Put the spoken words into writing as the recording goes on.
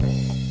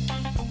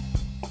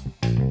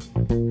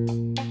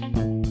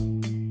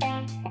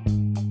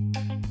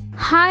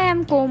Hi,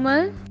 I'm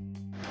Komal.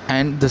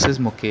 And this is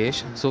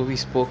Mukesh. So we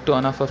spoke to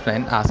one of our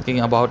friend asking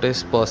about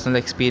his personal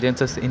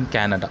experiences in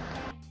Canada.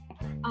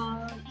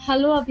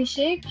 Hello,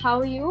 Abhishek.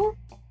 How are you?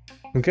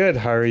 Good.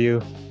 How are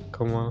you?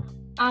 Come on.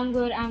 I'm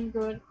good. I'm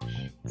good.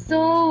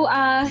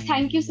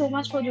 Thank you so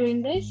much for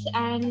doing this,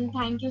 and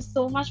thank you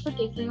so much for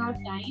taking out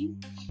time.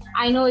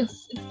 I know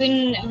it's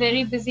been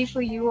very busy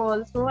for you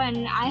also,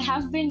 and I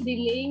have been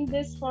delaying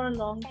this for a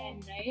long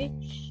time, right?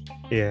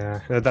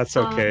 Yeah, that's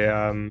Um,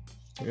 okay.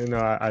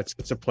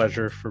 It's a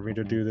pleasure for me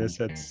to do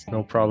this. It's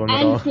no problem at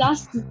and all.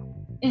 plus,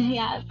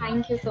 yeah,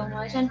 thank you so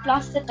much. And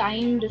plus the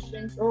time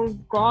difference. Oh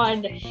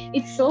God,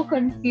 it's so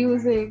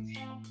confusing.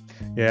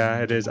 Yeah,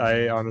 it is.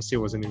 I honestly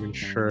wasn't even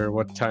sure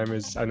what time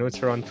is. I know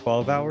it's around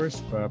 12 hours,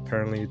 but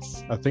apparently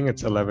I think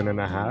it's 11 and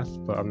a half,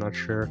 but I'm not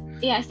sure.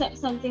 Yeah,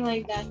 something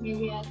like that,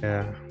 maybe. Yeah.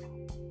 Yeah.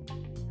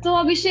 So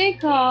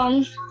Abhishek,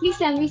 please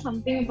tell me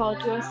something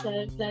about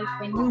yourself, like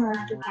when you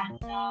moved to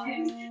Canada,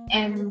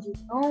 and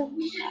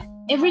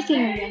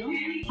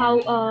everything,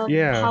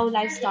 Yeah. how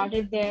life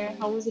started there,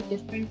 how was it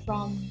different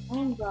from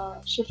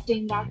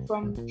shifting back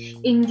from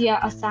India,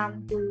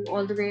 Assam to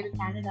all the way to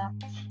Canada.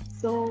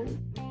 So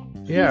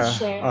please Yeah.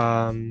 share.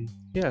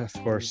 Yeah, of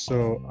course.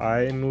 So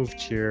I moved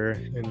here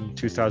in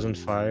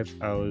 2005.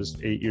 I was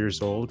 8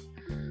 years old.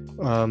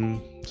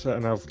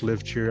 And I've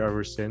lived here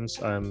ever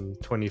since. I'm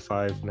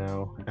 25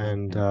 now,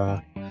 and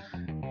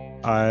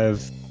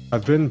I've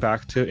I've been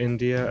back to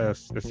India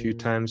a few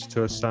times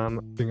to Assam.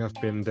 I think I've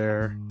been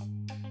there.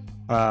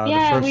 The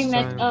Yeah, we first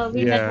met. time,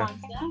 We met yeah,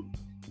 once. Yeah.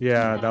 yeah,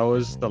 Yeah. that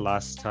was the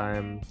last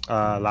time.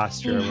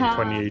 Last year, I went Yeah.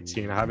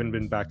 2018. I haven't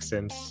been back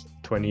since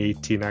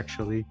 2018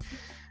 actually.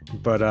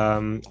 But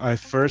when I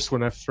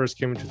first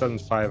came in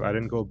 2005, I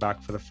didn't go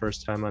back for the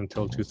first time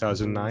until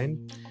 2009.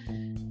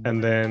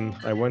 And then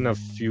I went a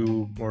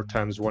few more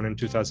times, one in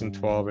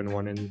 2012 and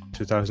one in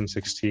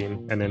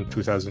 2016. And then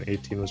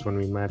 2018 was when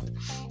we met.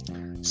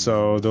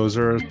 So those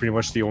are pretty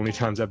much the only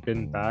times I've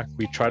been back.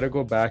 We try to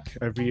go back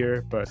every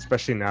year, but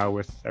especially now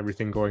with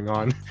everything going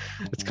on,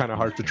 it's kind of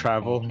hard to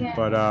travel. Yeah.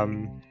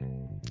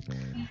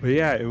 But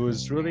yeah, it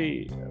was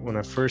really, when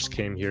I first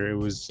came here, it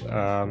was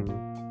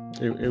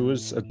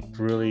a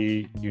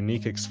really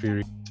unique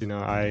experience.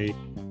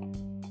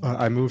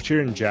 I moved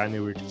here in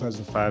January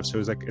 2005, so it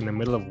was like in the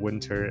middle of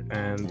winter,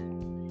 and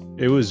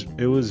it was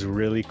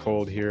really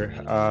cold here.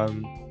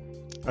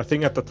 I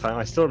think at the time,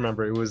 I still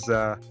remember, it was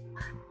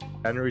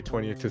January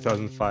 20th,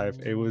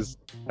 2005. It was,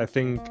 I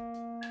think,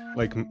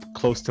 like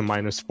close to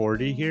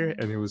 -40 here,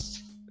 and it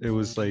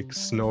was like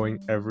snowing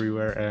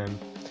everywhere,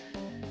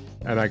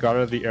 and I got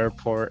out of the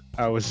airport.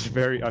 I was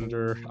very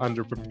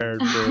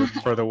underprepared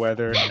for the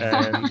weather,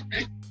 and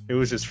it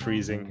was just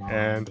freezing.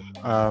 And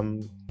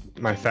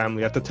my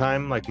family at the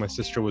time, like my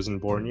sister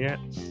wasn't born yet.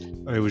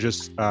 It was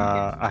just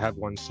I had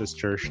one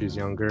sister. She's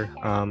younger.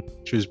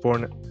 She was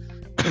born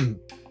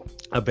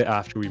a bit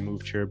after we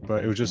moved here, but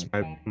it was just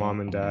my mom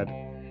and dad.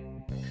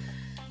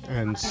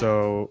 And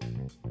so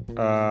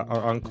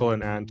our uncle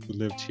and aunt who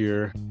lived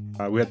here.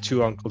 We had two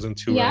uncles and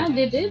two Yeah, aunts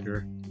they did.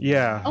 here.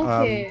 Yeah,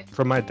 Okay.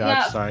 from my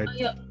dad's Yeah. side.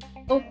 Yeah.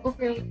 Oh,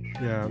 okay.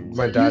 Yeah, So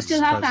my you dad's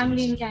still have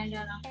family cousins. in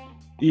Canada now?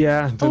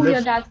 Yeah, they Oh, your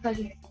live. dad's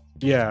cousin.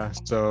 Yeah,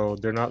 so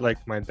they're not like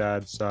my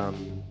dad's.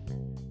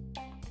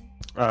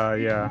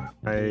 Yeah,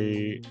 I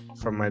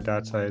from my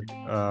dad's side.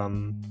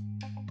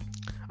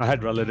 I had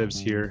relatives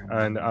here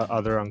and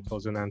other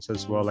uncles and aunts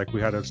as well. Like we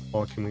had a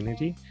small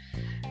community.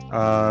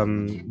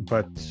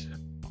 But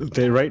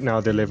right now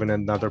they live in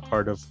another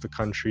part of the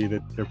country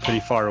that they're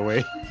pretty far away,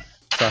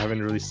 so I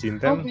haven't really seen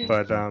them. Okay.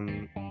 But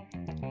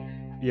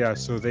yeah,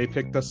 so they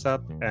picked us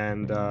up,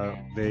 and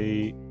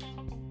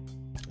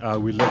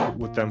we lived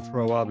with them for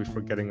a while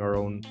before getting our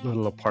own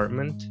little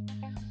apartment.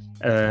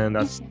 And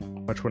that's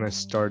much when I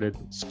started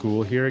school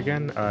here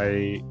again.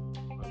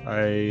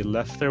 I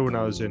left there when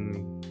I was in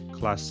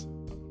class,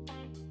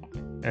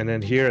 and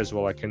then here as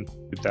well I can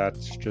do that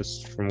just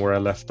from where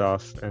I left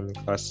off in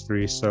class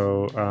 3. So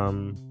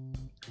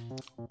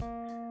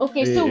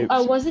Okay, so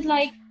it's was it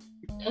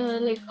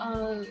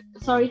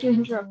sorry to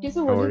interrupt you.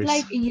 So no was it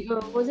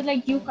worries.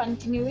 like you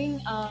continuing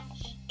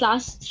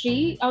class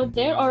 3 out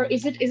there, or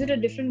is it a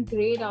different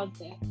grade out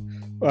there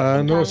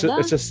in No, it's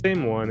Canada? the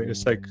same one.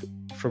 It's like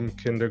from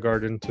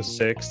kindergarten to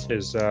sixth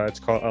is it's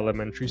called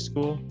elementary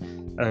school,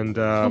 and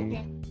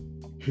Okay.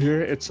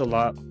 here it's a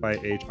lot by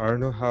age. I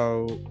don't know how.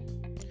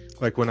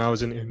 Like when I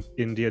was in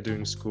India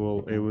doing school,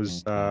 it was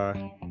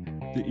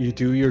you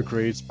do your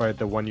grades by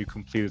the one you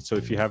completed. So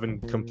if you haven't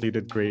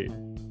completed grade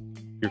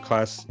your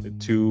class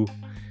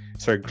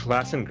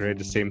and grade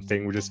the same thing.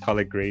 We just call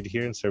it grade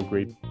here instead of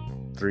grade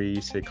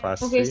 3, say class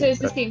Okay, so 3.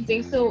 it's the same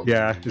thing. So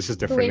Yeah, this is so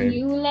different when name.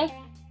 you left,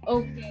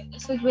 okay.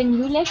 So when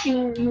you left,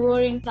 you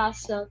were in class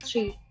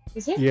 3,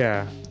 is it?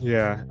 Yeah,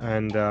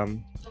 and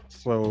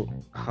so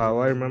how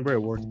I remember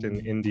I worked in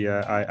India.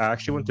 I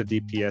actually went to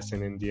DPS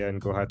in India in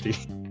Guwahati.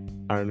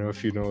 I don't know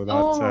if you know that.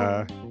 Oh,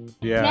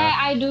 Yeah, yeah,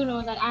 I do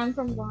know that. I'm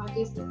from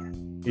Guwahati, so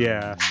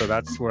yeah. So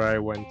that's where I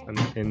went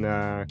in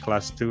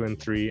class 2 and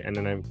 3, and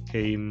then I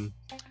came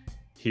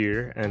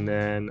here, and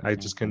then I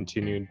just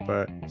continued.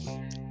 But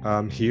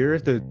here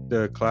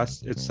the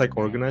class, it's like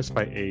organized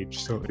by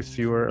age. So if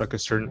you are like a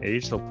certain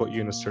age, they'll put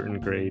you in a certain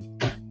grade.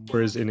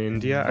 Whereas in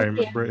India, I Okay.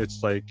 remember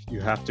it's like you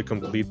have to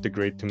complete the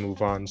grade to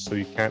move on. So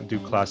you can't do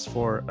class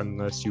 4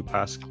 unless you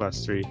pass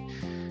class 3.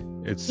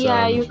 It's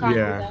Yeah, you can't do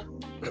yeah,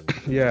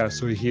 that. yeah.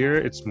 So here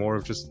it's more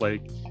of just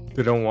like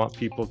they don't want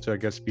people to, I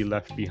guess, be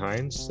left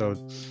behind. So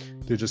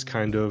they just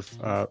kind of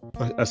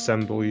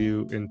assemble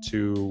you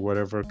into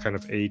whatever kind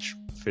of age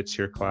fits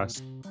your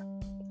class.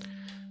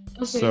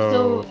 Okay,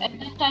 so So at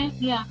that time,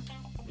 yeah.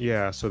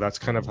 yeah, so that's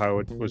kind of how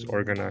it was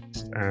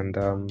organized, and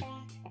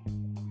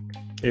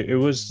it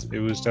was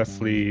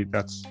definitely,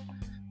 that's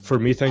for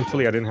me.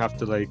 Thankfully, I didn't have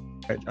to like.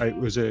 It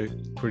was a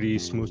pretty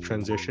smooth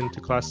transition to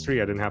class 3.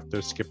 I didn't have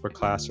to skip a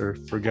class or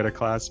forget a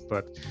class.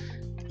 But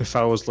if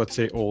I was, let's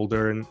say,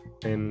 older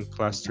in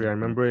class 3, I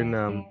remember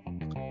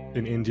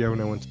in India when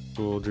I went to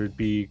school, there'd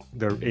be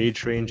the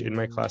age range in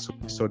my class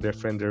would be so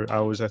different. I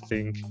was, I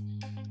think,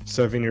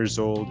 7 years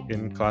old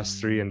in class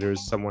 3, and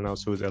there's someone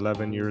else who was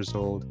 11 years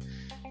old,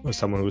 or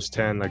someone who was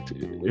 10. Like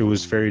it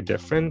was very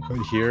different. But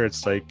here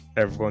it's like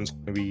everyone's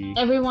gonna be,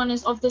 Everyone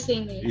is of the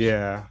same age.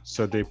 yeah.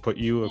 So they put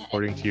you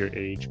according to your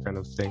age, kind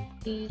of thing.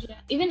 Yeah.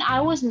 Even I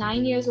was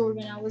 9 years old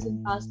when I was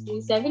in class 3.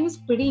 7 is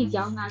pretty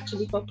young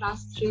actually for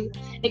class 3.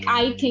 Like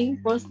I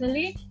think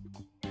personally,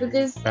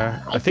 because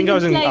I think I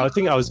was it's in. I like,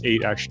 think I was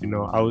 8 actually.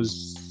 No, I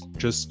was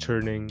just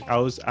turning. I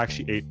was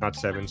actually 8, not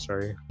 7.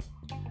 Sorry,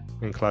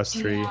 in class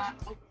 3.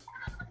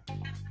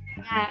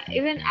 yeah,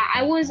 even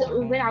I was,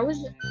 when I was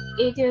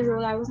 8 years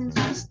old, I was in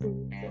class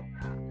 2.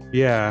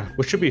 Yeah,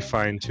 which should be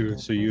fine too.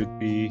 So you'd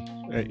be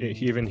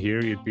even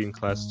here, you'd be in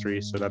class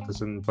 3. So that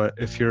doesn't. But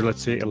if you're,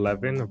 let's say,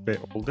 11, a bit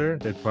older,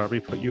 they'd probably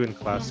put you in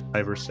class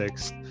 5 or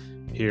 6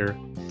 here.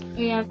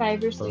 Yeah,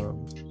 5 or 6.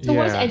 So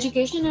was Yeah.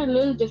 education a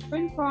little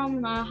different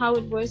from how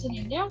it was in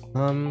India?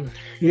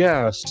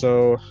 Yeah.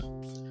 So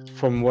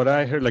from what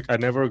I heard, like I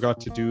never got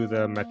to do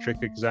the metric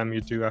exam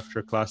you do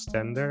after class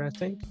 10 there, I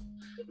think.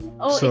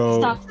 Oh, So-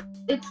 it sucks.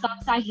 It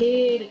sucks. I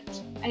hate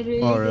it. I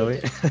really Oh, hate really?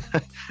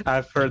 it.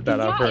 I've heard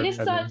that. I've Yeah, heard.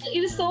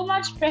 it is so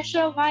much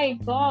pressure. My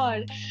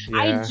God,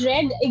 I Yeah.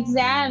 dread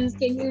exams.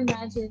 Can you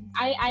imagine?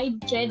 I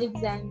dread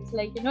exams.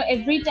 Like,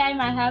 every time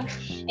I have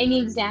any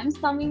exams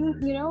coming,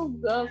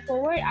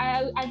 forward,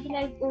 I'd be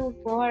like, oh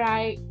God,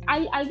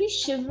 I'll be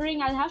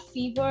shivering. I'll have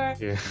fever.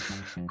 Yeah.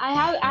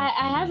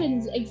 I have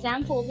an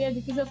exam phobia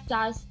because of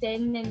class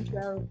 10 and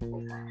 12.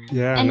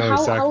 Yeah. And No,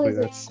 how exactly. is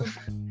it? That's.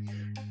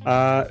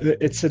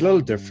 It's a little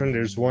different.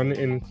 There's one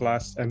in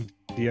class and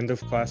the end of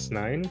class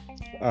 9,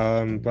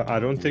 but I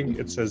don't think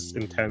it's as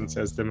intense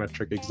as the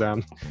metric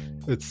exam.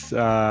 It's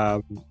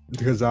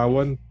because that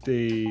one,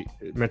 the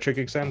metric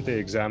exam, they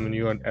examine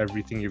you on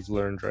everything you've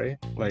learned, right?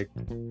 Like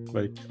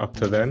up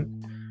to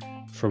then,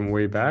 from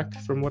way back,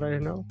 from what I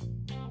know.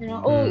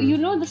 Oh, Hmm. you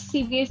know the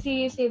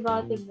CBSE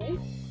SEBA thing, right?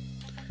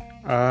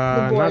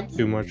 Not boards.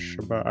 too much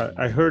about.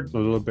 I heard a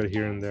little bit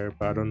here and there,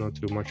 but I don't know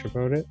too much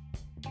about it.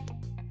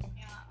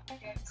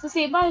 So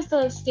SEBA is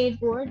the state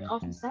board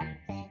of SAT,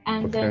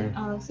 and then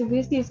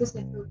CBSE is the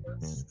central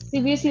board.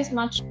 CBSE is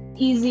much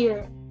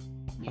easier.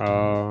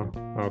 Oh,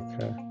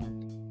 okay.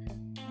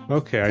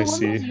 Okay, I So what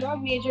see. was your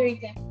major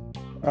exam?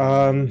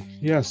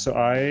 Yeah, so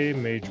I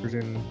majored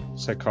in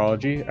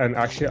psychology, and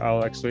actually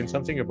I'll explain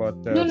something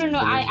about the No. schooling.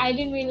 I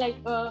didn't mean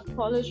like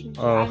college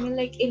major. Oh. I mean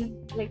like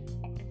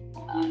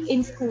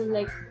in school.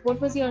 Like, what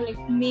was your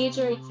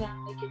major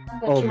exam? Like,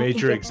 that Oh, you have to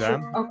major get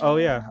exam? through? Okay. Oh,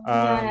 yeah.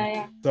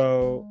 Yeah.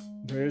 So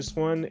there's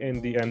one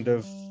in the end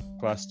of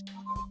class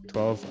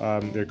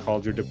 12. They're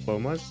called your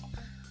diplomas.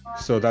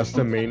 So that's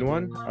the main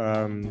one.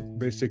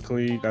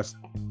 Basically, that's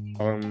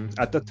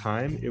at the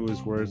time it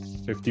was worth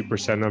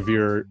 50% of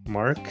your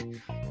mark.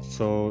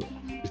 So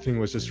everything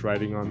was just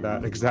writing on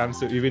that exam.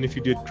 So even if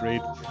you did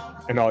great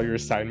in all your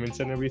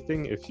assignments and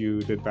everything, if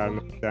you did bad in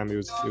the exam, it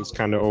was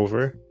kind of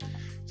over.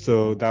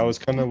 So that was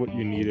kind of what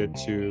you needed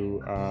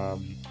to.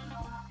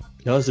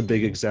 That was a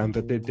big exam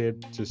that they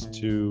did just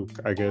to,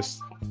 I guess,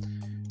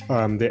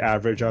 they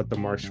average out the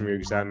marks from your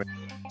exam and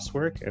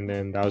coursework, and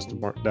then that was the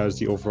mark. That was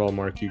the overall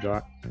mark you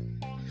got.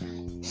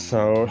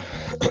 So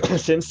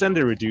since then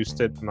they reduced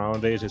it.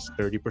 Nowadays it's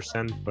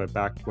 30%, but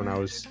back when I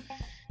was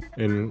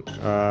in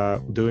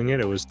doing it,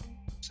 it was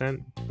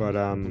 10%. But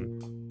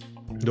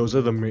those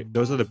are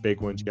the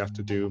big ones you have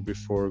to do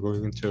before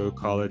going into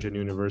college and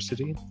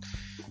university.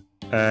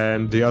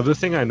 And the other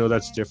thing I know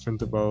that's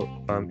different about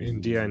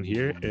India and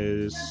here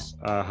is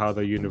how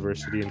the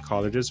university and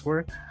colleges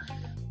work.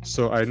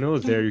 So I know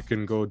there you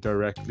can go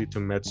directly to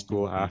med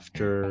school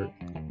after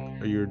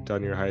you're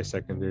done your high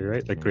secondary,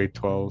 right? Like grade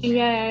 12.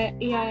 Yeah.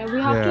 We have to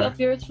Yeah.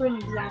 appear through an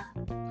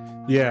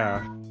exam.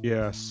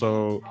 Yeah.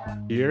 So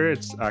here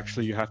it's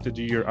actually you have to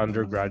do your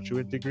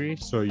undergraduate degree.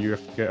 So you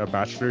have to get a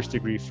bachelor's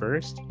degree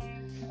first,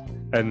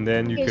 and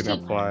then you Okay, can so-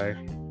 apply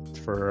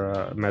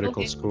for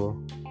medical Okay.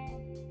 school.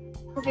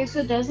 Okay,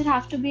 so does it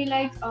have to be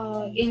like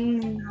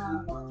in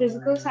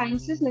physical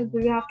sciences? Like, do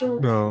you have to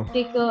No.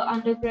 take a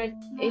undergrad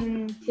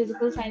in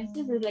physical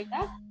sciences? Is it like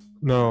that?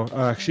 No,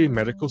 actually,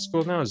 medical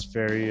school now is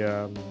very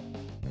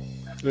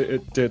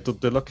they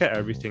look at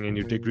everything, and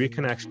your degree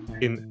can actually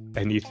be in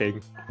anything.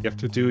 You have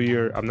to do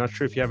your. I'm not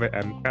sure if you have an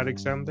MCAT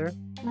exam there.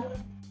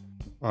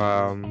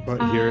 But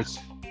here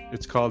Uh,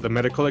 it's called the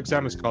medical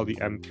exam. It's called the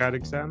MCAT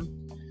exam.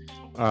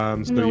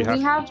 So no, you we have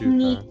to have do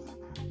NEET.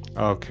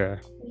 that. Okay.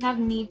 We have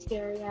NEET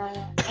here,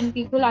 yeah. And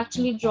people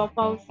actually drop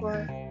out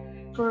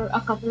for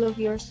a couple of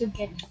years to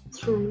get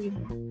through,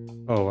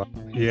 Oh,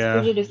 It's yeah.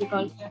 pretty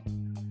difficult.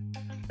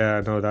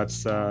 Yeah, no,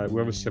 that's we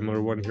have a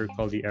similar one here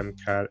called the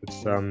MCAT.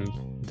 It's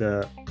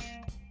the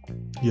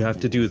you have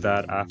to do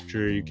that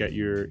after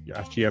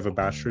you have a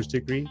bachelor's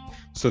degree.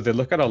 So they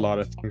look at a lot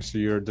of things. So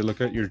they look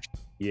at your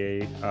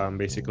GPA,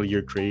 basically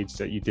your grades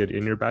that you did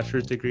in your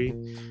bachelor's degree.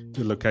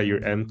 They look at your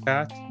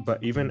MCAT,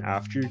 but even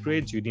after your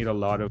grades, you need a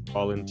lot of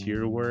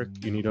volunteer work.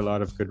 You need a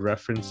lot of good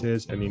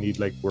references, and you need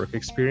like work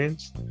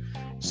experience.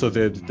 So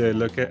they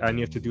look at, and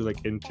you have to do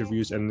like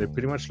interviews, and they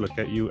pretty much look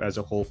at you as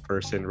a whole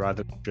person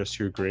rather than just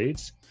your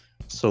grades.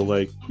 So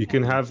like you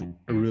can have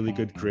really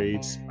good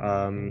grades,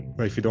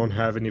 but if you don't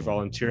have any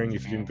volunteering,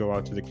 if you didn't go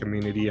out to the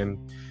community and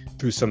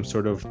do some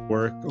sort of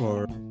work,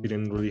 or you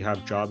didn't really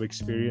have job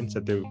experience,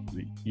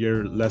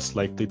 you're less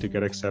likely to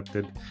get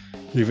accepted,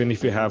 even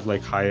if you have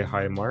like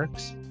high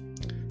marks.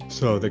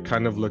 So they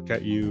kind of look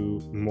at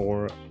you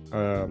more,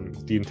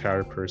 the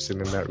entire person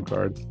in that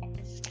regard.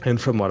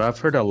 And from what I've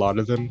heard, a lot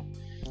of them,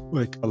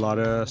 like a lot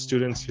of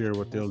students here,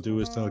 what they'll do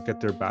is they'll get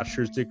their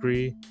bachelor's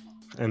degree,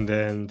 and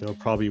then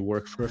they'll probably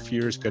work for a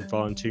few years, get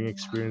volunteering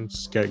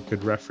experience, get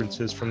good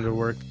references from their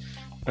work,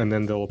 and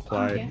then they'll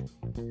apply.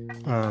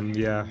 Okay.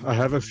 Yeah, I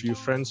have a few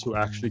friends who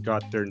actually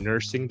got their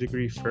nursing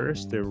degree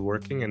first. They're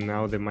working, and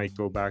now they might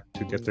go back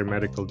to get their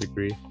medical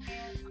degree.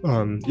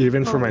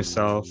 Even for Oh,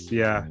 myself,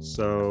 yeah.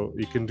 So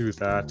you can do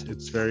that.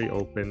 It's very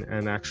open,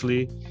 and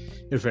actually,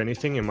 if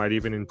anything, it might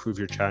even improve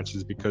your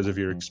chances because of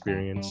your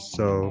experience.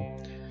 So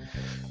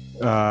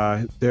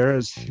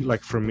there's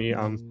like for me,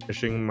 I'm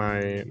finishing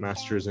my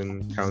master's in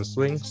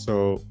counseling,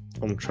 so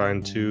I'm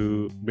trying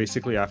to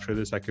basically after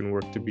this I can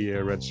work to be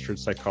a registered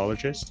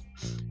psychologist.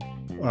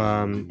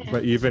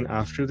 But even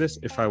after this,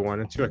 if I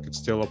wanted to, I could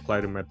still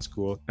apply to med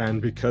school.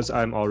 And because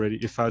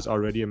if I was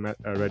already a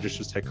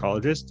registered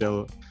psychologist,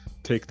 they'll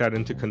take that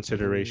into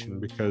consideration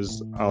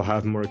because I'll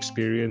have more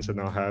experience and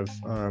I'll have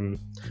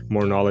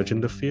more knowledge in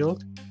the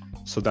field.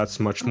 So that's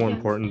much more okay.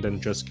 important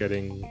than just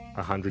getting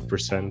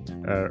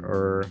 100%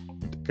 or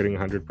getting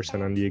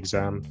 100% on the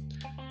exam.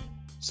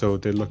 So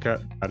they look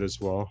at that as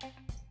well.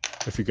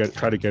 If you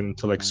try to get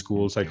into like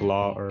schools like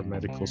law or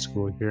medical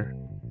school here.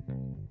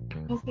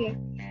 Okay.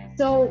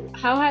 So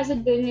how has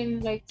it been in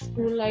like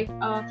school? Like,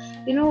 I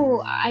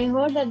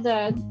heard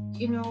that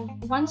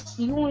once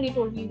you only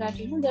told me that,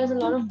 there's a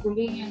lot of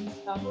bullying and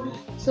stuff.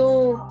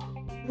 So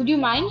would you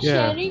mind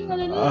Yeah. sharing a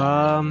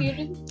little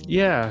experience?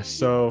 Yeah.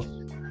 So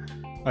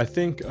I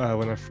think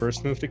when I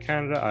first moved to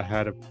Canada, I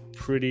had a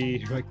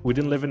pretty we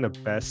didn't live in the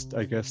best,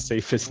 I guess,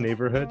 safest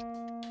neighborhood.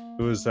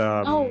 It was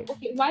Oh,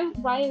 okay. Why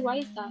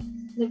is that?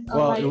 Like,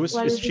 well, why it's would you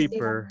say that?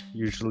 cheaper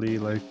usually,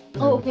 like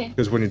Oh, okay.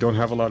 because when you don't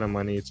have a lot of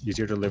money, it's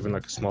easier to live in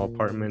like small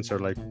apartments or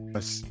like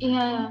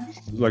Yeah.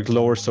 like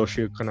lower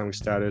socioeconomic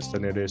status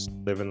than it is to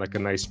live in like a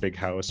nice big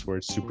house where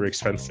it's super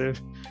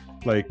expensive.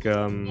 Like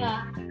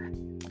Yeah.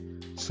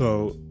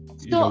 so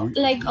So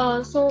like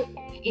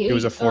it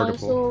was affordable.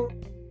 so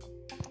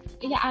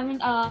yeah, I mean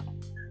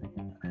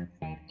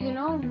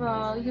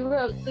you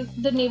were like,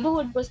 the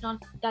neighborhood was not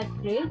that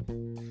great.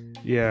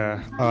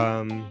 Yeah.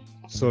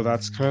 So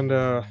that's kind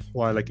of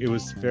why like it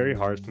was very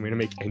hard for me to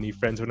make any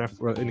friends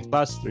in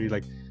class 3.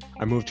 Like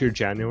I moved here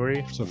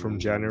January, so from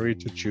January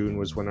to June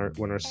was when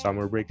our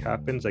summer break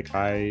happens. Like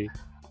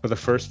for the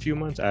first few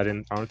months I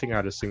don't think I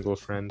had a single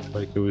friend.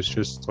 Like it was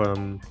just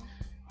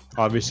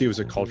obviously it was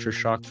a culture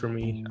shock for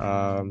me.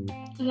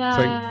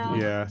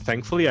 Yeah.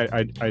 Thankfully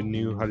I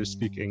knew how to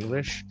speak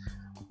English.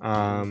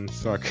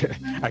 So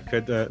I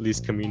could at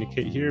least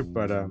communicate here,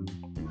 but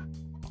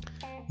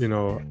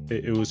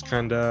it was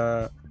kind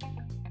of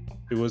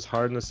it was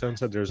hard in the sense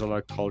that there's a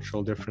lot of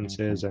cultural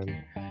differences and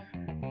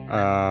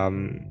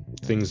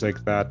things like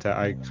that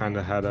I kind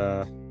of had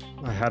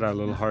a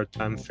little hard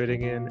time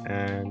fitting in.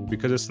 And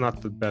because it's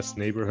not the best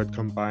neighborhood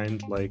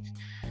combined, like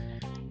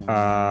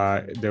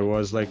there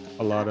was like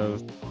a lot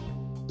of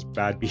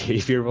bad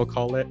behavior, we'll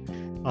call it,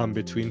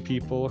 between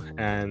people,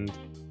 and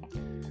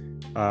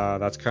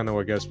that's kind of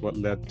I guess what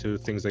led to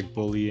things like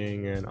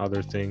bullying and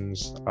other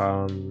things.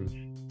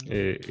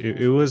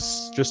 It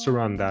was just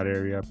around that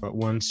area, but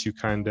once you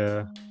kind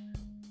of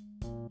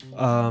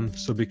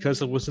so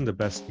because it wasn't the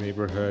best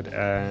neighborhood,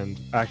 and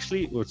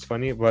actually what's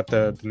funny about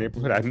the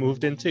neighborhood I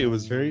moved into, it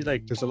was very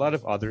like there's a lot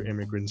of other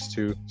immigrants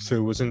too, so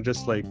it wasn't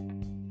just like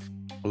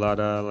a lot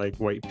of like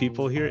white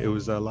people here. It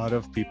was a lot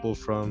of people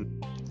from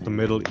the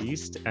Middle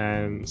East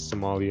and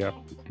Somalia.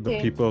 The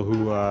Okay. people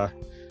who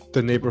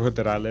the neighborhood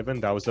that I live in,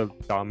 that was a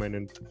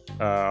dominant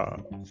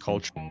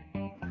culture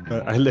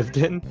that I lived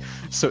in.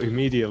 So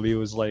immediately it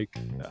was like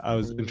I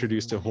was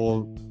introduced to a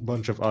whole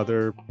bunch of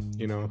other,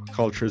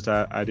 cultures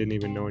that I didn't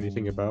even know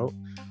anything about.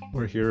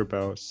 or hear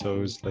about.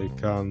 So it's like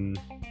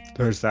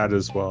there's that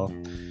as well.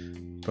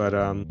 But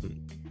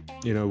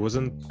it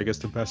wasn't, I guess,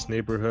 the best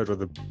neighborhood or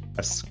the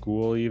best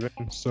school even.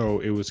 So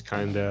it was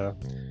kind of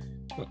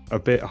a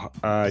bit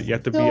you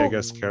have to be, I So,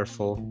 guess,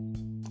 careful.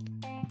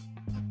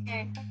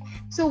 okay.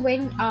 So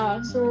when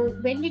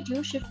did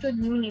you shift to a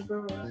new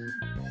neighborhood?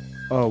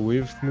 Oh,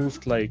 we've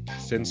moved, like,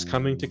 since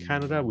coming to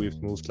Canada,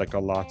 we've moved like a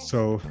lot.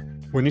 So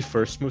when we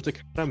first moved to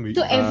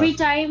Canada, So every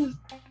time,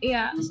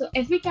 yeah. So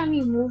every time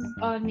you move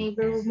a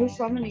neighborhood, move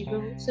from a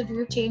neighborhood, so do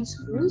you change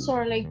schools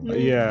or like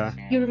yeah,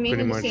 you remain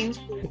pretty in the much. same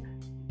school?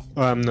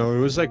 No, it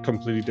was like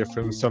completely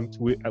different.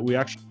 We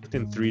actually lived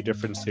in 3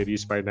 different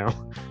cities by now.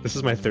 This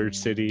is my third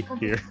city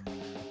Okay. here.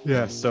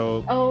 Yeah,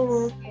 so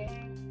Oh, okay.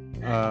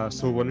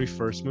 so when we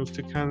first moved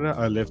to Canada,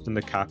 I lived in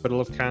the capital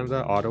of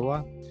Canada,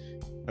 Ottawa.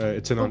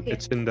 Okay.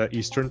 It's in the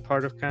eastern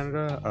part of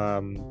Canada.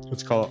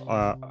 It's called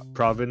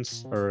province,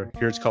 or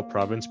here it's called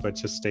province, but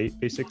it's a state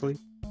basically.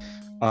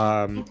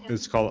 Okay.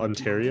 It's called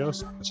Ontario.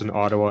 So it's in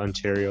Ottawa,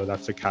 Ontario.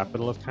 That's the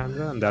capital of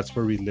Canada, and that's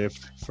where we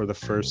lived for the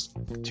first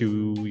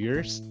 2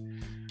 years,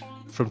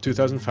 from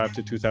 2005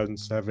 to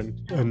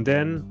 2007. And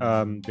then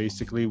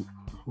basically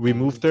we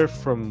moved there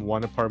from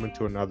one apartment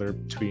to another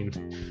between.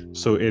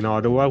 So in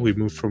Ottawa, we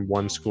moved from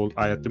one school.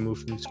 I had to move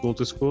from school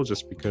to school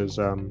just because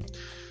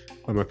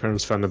my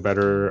parents found a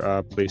better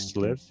place to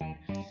live.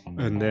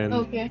 And then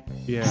Okay.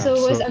 yeah, So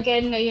it was so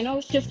again,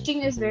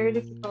 shifting is very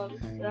difficult,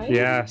 right?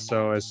 yeah,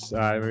 so as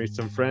I made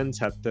some friends,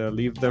 had to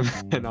leave them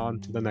and on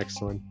to the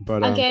next one. But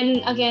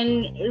Again,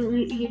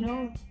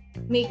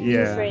 make new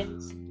yeah,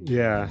 friends.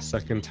 yeah,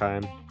 second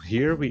time.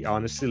 Here we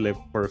honestly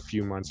lived for a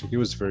few months. Like, it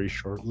was very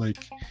short.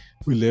 Like,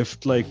 we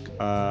lived like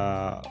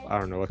I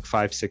don't know, like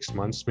 5-6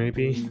 months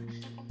maybe.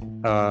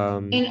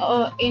 Um,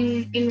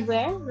 In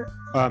where?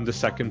 the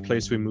second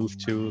place we moved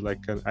to,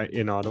 like,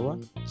 in Ottawa.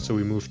 So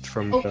we moved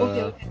from Oh, okay,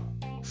 the okay.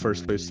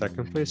 first place,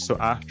 second place. So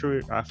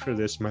after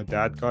this, my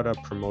dad got a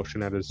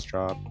promotion at his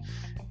job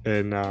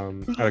in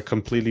at a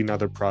completely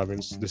another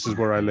province. This is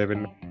where I live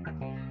in.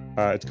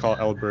 It's called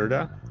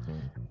Alberta.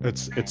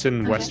 It's in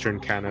Okay. Western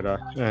Canada,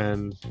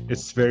 and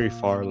it's very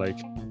far. Like,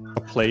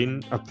 a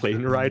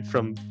plane ride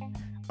from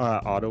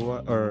Ottawa,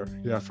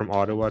 from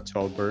Ottawa to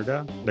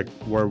Alberta, like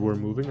where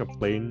we're moving, a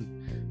plane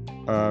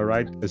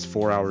ride is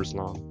 4 hours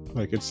long.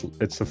 Like,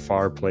 it's a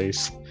far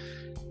place.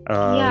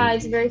 Yeah,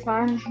 it's very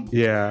far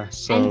Yeah, and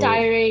so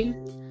tiring.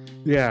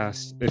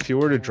 yes, if you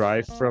were to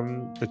drive from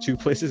the two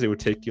places, it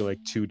would take you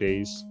like 2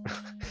 days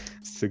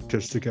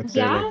just to get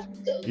there. Yeah.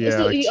 Like, yeah,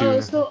 So like you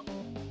two. so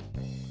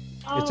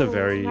It's a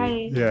very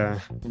right. yeah,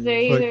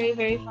 Very, like very,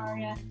 very far.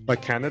 Yeah.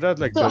 like Canada,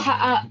 like So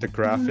the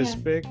graph is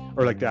yeah. big,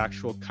 or like the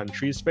actual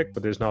country is big,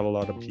 but there's not a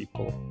lot of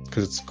people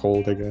because it's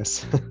cold, I guess.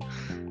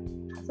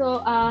 So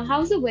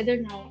how's the weather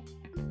now?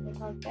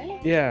 Like out there?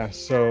 Yeah,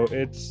 so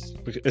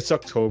it's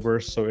October,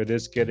 so it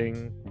is getting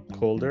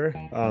colder.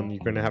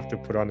 You're gonna have to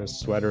put on a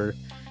sweater.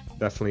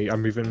 Definitely.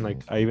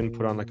 I even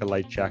put on like a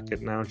light jacket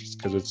now just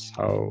because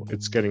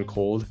it's getting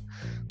cold.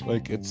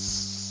 Like, I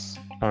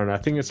don't know,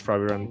 I think it's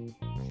probably around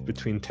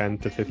between 10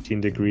 to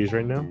 15 degrees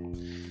right now.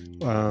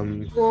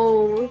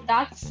 Whoa,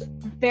 that's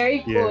very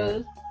Yeah.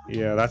 cool.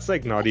 Yeah, that's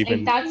like not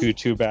even that's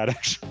too bad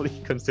actually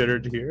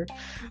considered here.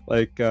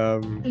 Like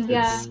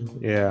yeah.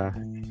 yeah.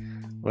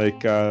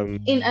 Like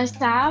In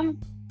Assam,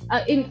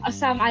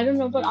 I don't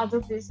know about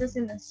other places.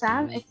 In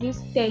Assam, at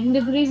least 10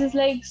 degrees is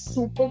like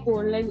super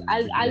cold. Like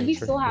I'll be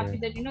sure, so happy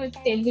that it's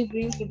 10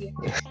 degrees today.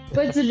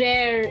 But it's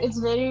rare. It's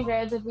very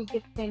rare that we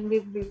get 10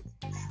 degrees.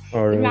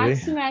 oh really?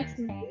 Max to max,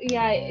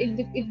 yeah,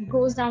 it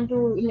goes down to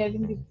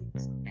 11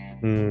 degrees.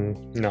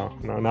 No.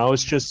 Now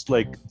it's just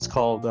like it's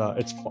called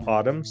it's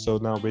autumn, so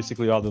now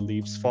basically all the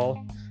leaves fall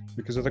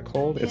because of the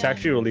cold. It's Yeah.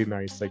 actually really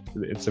nice. Like,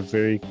 it's a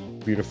very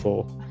beautiful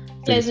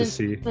thing to Pleasant,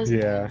 see.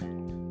 pleasant. Yeah.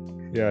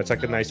 Yeah, it's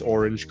like a nice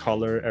orange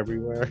color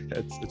everywhere.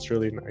 It's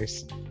really nice.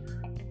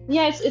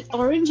 Yeah, it's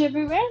orange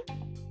everywhere.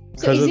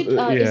 So 'Cause is of-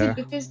 it is yeah. it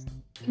because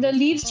the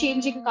leaves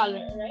changing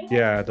color, right?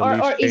 Yeah, the Or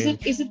leaves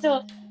change.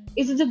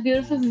 is it the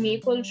beautiful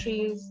maple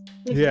trees?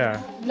 Yeah.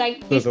 Like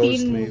we So see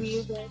those in leaves.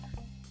 movies. Right?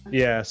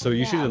 Yeah, so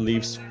usually Yeah. the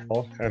leaves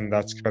fall, and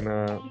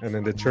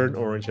then they turn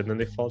orange, and then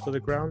they fall to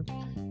the ground,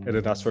 and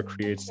then that's what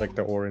creates like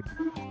the orange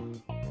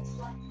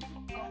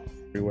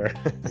everywhere.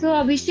 So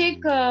Abhishek,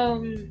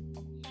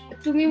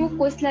 তুমি মোক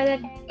কৈছিলা যে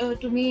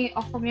তুমি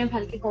অসমীয়া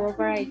ভালকে ক'ব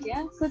পাৰা এতিয়া.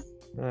 So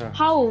Ah.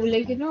 how,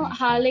 like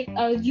how, like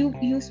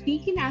you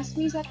speak in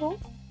Assamese at home?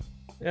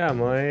 Yeah,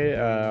 মই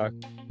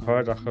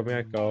ঘৰত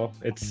অসমীয়া কওঁ.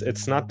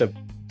 It's not the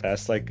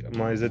best. Like,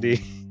 মই যদি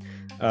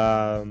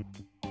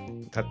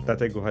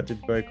তাতে গুৱাহাটীত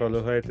গৈ ক'লো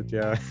হয়,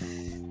 তেতিয়া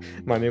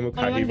মানুহে মোক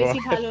অলপমান হাঁহিব. বেছি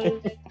ভাল হ'ল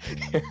যে.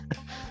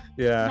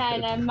 Yeah.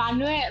 নাই,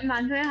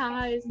 মানুহে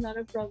হাঁহা is not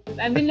a problem.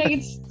 I mean, like,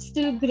 it's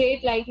still great,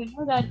 like,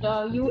 that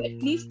you at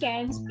least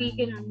can speak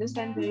and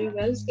understand very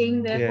well, staying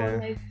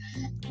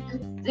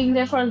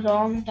there for a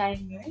long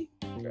time, right?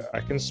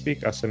 I can speak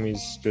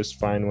Assamese just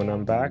fine when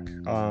I'm back.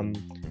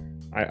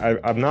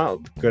 I'm not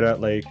good at,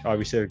 like,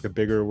 obviously, like the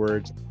bigger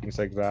words, things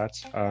like that.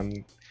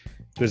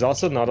 there's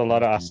also not a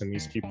lot of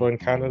Assamese people in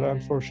Canada,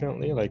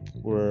 unfortunately. Like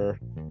we're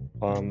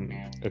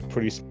a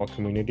pretty small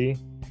community.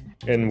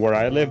 And where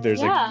I live,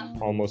 there's Yeah,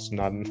 like almost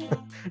none,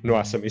 no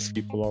Assamese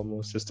people,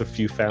 almost just a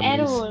few at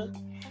families. all.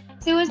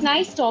 So it was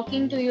nice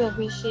talking to you,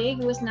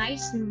 Abhishek. It was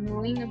nice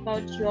knowing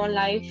about your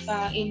life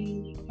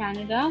in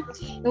Canada.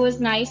 It was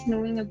nice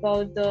knowing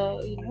about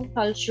the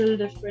cultural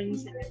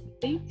difference and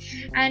everything.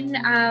 And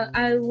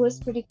I was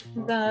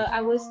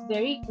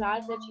very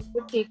glad that you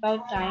could take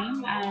out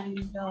time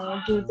and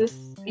do this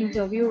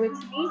interview with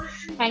me.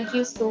 Thank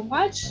you so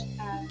much.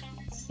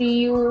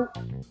 See you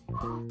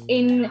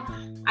in,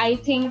 I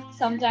think,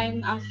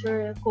 sometime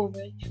after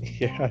COVID.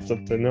 Yeah,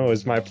 something. No,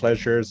 it's my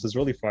pleasure. This is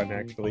really fun,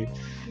 actually.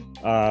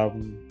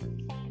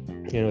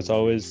 It's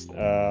always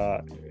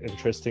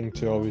interesting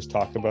to always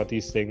talk about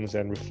these things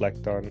and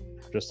reflect on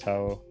just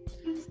how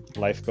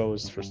life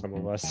goes for some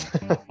of us.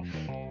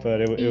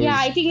 But it Yeah,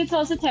 was, I think it's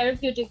also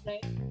therapeutic,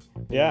 right?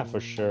 yeah, for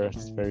sure,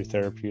 it's very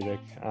therapeutic.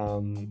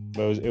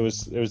 But it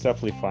was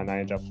definitely fun.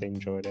 I definitely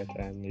enjoyed it,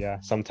 and yeah,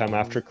 sometime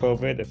after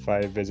COVID, if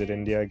I visit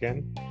India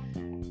again,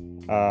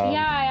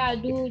 Yeah,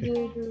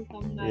 do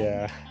come back.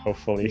 yeah,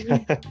 hopefully.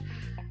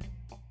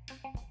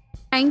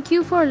 Thank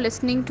you for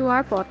listening to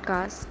our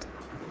podcast.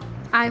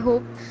 I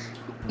hope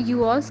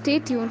you all stay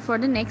tuned for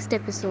the next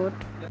episode.